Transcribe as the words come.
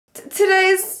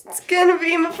Today's gonna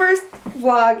be my first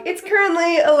vlog. It's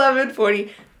currently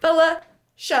 11:40. Bella,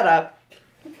 shut up.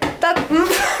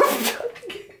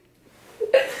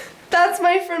 That's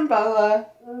my friend Bella.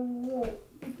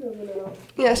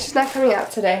 Yeah, she's not coming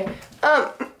out today.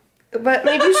 But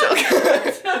maybe she'll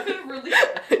come.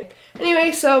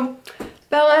 Anyway, so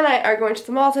Bella and I are going to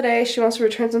the mall today. She wants to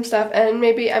return some stuff, and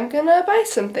maybe I'm gonna buy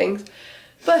some things.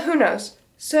 But who knows?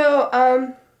 So,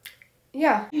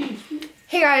 yeah.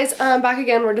 Hey guys, back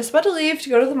again. We're just about to leave to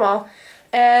go to the mall,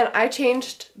 and I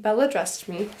changed. Bella dressed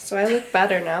me, so I look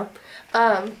better now.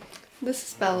 This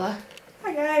is Bella.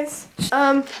 Hi guys.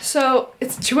 So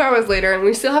it's 2 hours later, and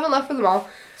we still haven't left for the mall.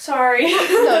 Sorry.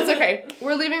 No, it's okay.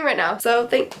 We're leaving right now, so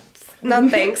thanks. Not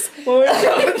thanks. I'm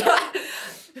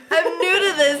new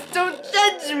to this. Don't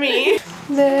judge me.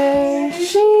 There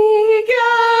she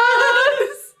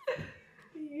goes.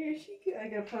 Here she goes. I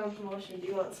gotta put on some lotion. Do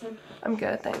you want some? I'm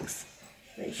good, thanks.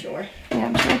 Are you sure? Yeah,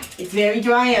 I'm sure. It's very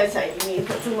dry outside. You need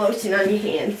to put some lotion on your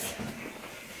hands.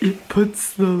 It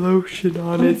puts the lotion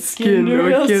on its skin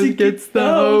or it gets the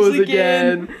hose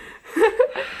again.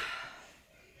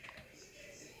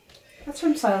 That's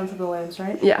from Silence of the Lambs,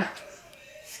 right? Yeah.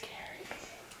 Scary.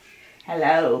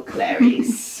 Hello,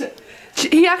 Clarice.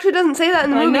 He actually doesn't say that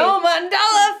in the movie. I know,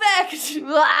 Mandela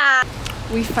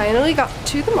effect! We finally got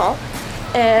to the mall,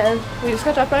 and we just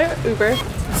got dropped by our Uber.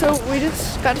 So we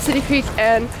just got to City Creek,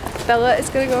 and Bella is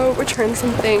gonna go return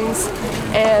some things,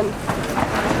 and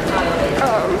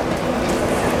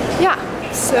yeah.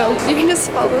 So you can just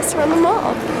follow us around the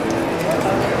mall.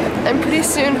 And pretty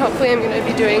soon, hopefully, I'm gonna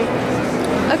be doing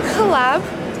a collab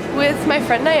with my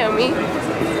friend Naomi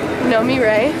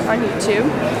Ray on YouTube.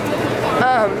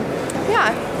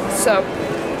 Yeah, so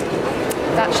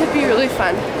that should be really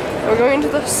fun. We're going to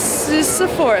the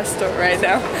Sephora store right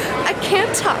now. I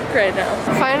can't talk right now.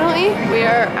 Finally, we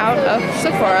are out of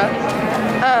Sephora.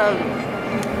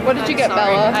 What did you get,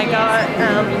 Bella? I got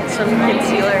some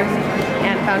concealer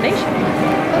and foundation.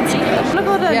 That's good. Wanna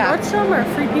go to Nordstrom or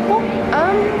Free People?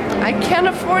 I can't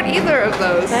afford either of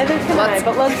those. Neither can I,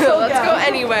 but let's go. Let's go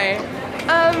anyway.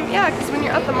 Yeah, because when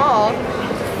you're at the mall,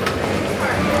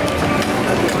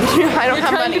 I don't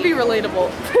have money. to be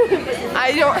relatable.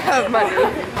 I don't have money.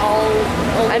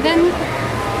 I didn't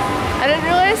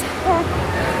realize how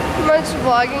much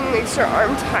vlogging makes your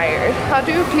arm tired. How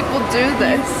do people do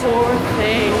this? Poor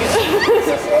thing.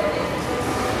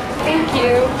 Thank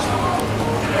you.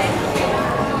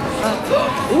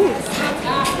 Ooh.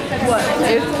 What?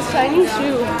 It's a shiny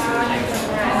shoe.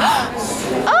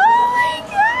 Oh my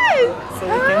god!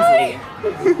 Hi!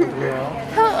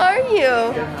 How are you?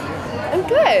 I'm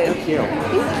good. Thank you.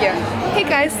 Thank you. Hey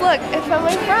guys, look, I found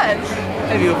my friend.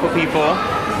 Hey, beautiful people.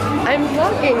 I'm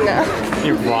vlogging now.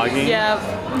 You're vlogging? Yeah.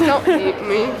 Don't hate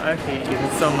me. I hate you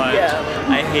so much. Yeah.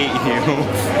 I hate you.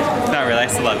 Not really, I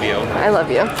still love you. I love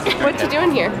you. What you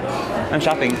doing here? I'm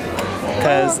shopping.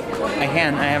 Because I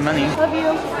have money. Love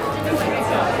you.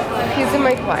 He's in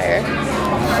my choir.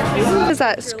 Is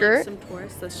that skirt? Some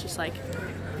tourist that's just like,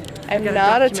 I'm gotta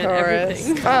not a document tourist.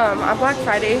 everything. On Black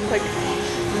Friday, like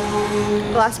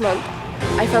last month,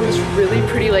 I found this really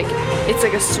pretty, like, it's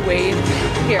like a suede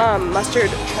mustard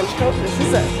trench coat. This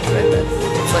is it. It's right this.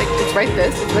 It's like, it's right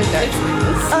this. It's right there.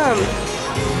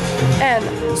 And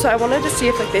so I wanted to see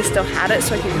if like they still had it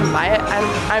so I could come buy it.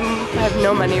 I have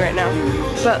no money right now,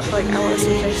 but like I want to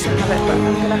see if they still have it. But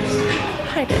I'm gonna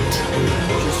hide it.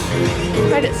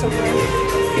 Just hide it somewhere.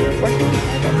 Where can we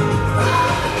hide it?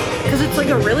 because it's like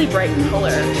a really bright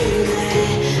color.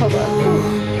 Hold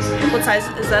on. What size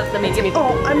is that? The medium?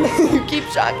 Oh, you keep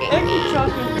shocking me.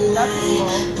 That's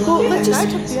small. Well, let's just.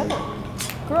 took the other.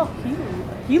 Girl,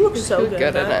 he looks so good.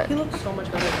 good at it. He looks so much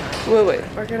better. Wait,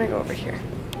 we're gonna go over here.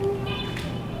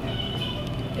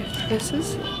 If this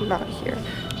is not here,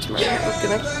 tomorrow I'm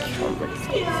gonna kill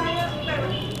myself.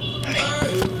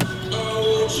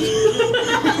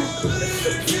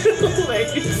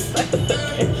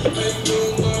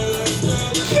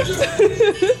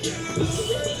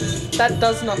 That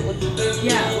does not look good.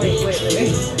 Yeah, wait.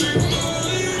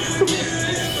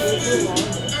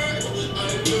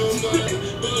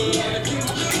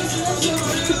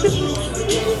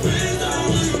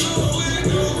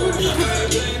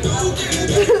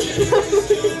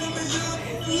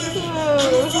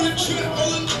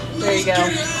 There you go.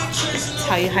 That's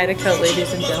how you hide a coat,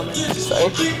 ladies and gentlemen.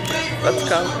 So, let's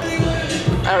go.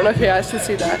 I don't know if you guys can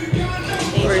see that.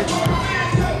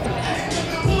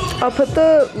 I'll put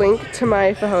the link to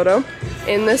my photo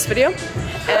in this video,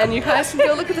 and you guys can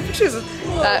go look at the pictures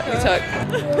that we took.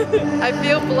 I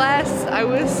feel blessed. I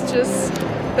was just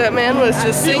That man was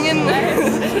just singing.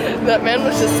 That man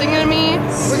was just singing to me.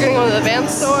 We're gonna go to the van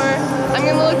store. I'm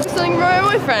gonna look for something for my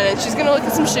boyfriend, and she's gonna look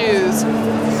at some shoes.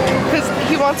 Cause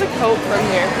he wants a coat from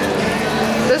here.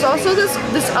 There's also this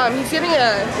he's getting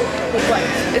a what?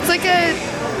 It's like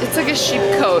a sheep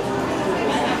coat.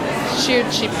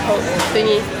 Sheared sheep coat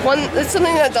thingy. It's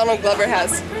something that Donald Glover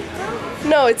has.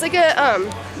 No, it's like a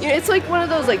it's like one of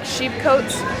those like sheep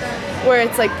coats where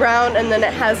it's like brown and then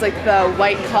it has like the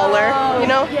white collar, you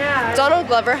know? Yeah. Donald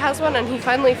Glover has one and he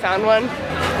finally found one.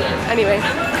 Anyway,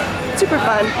 super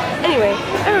fun. Anyway,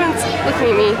 everyone's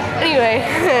looking at me.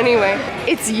 Anyway,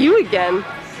 it's you again.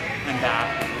 I'm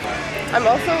back. I'm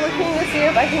also looking to see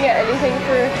if I can get anything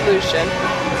for Lucian.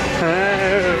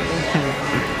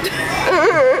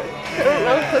 I don't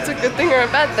know if that's a good thing or a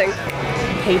bad thing.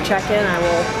 Paycheck in, I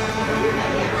will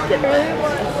get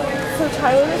that. So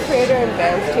Tyler the Creator and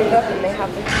Vans teamed up and they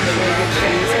have like really good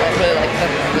shoes and I really like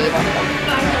them. I really want them.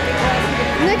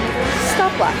 Nick,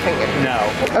 stop laughing at me. No.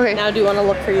 Okay. Now do you want to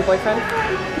look for your boyfriend?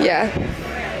 Yeah.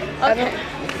 Okay.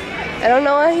 I don't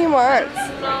know what he wants.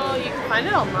 No, you can find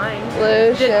it online.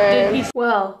 Lucian. Did he...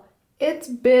 Well, it's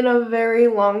been a very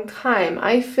long time.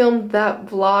 I filmed that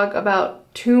vlog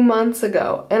about 2 months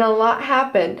ago and a lot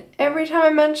happened. Every time I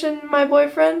mention my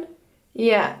boyfriend,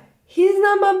 yeah, he's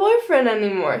not my boyfriend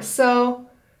anymore. So,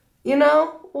 you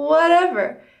know,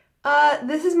 whatever.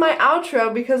 This is my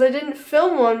outro because I didn't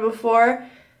film one before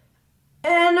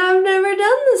and I've never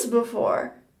done this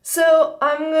before. So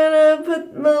I'm gonna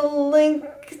put the link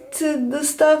to the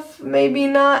stuff, maybe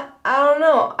not, I don't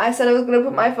know. I said I was gonna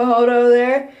put my photo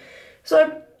there, so I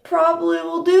probably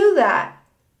will do that.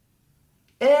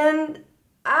 And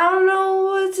I don't know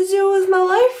what to do with my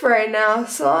life right now,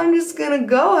 so I'm just gonna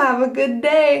go have a good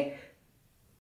day.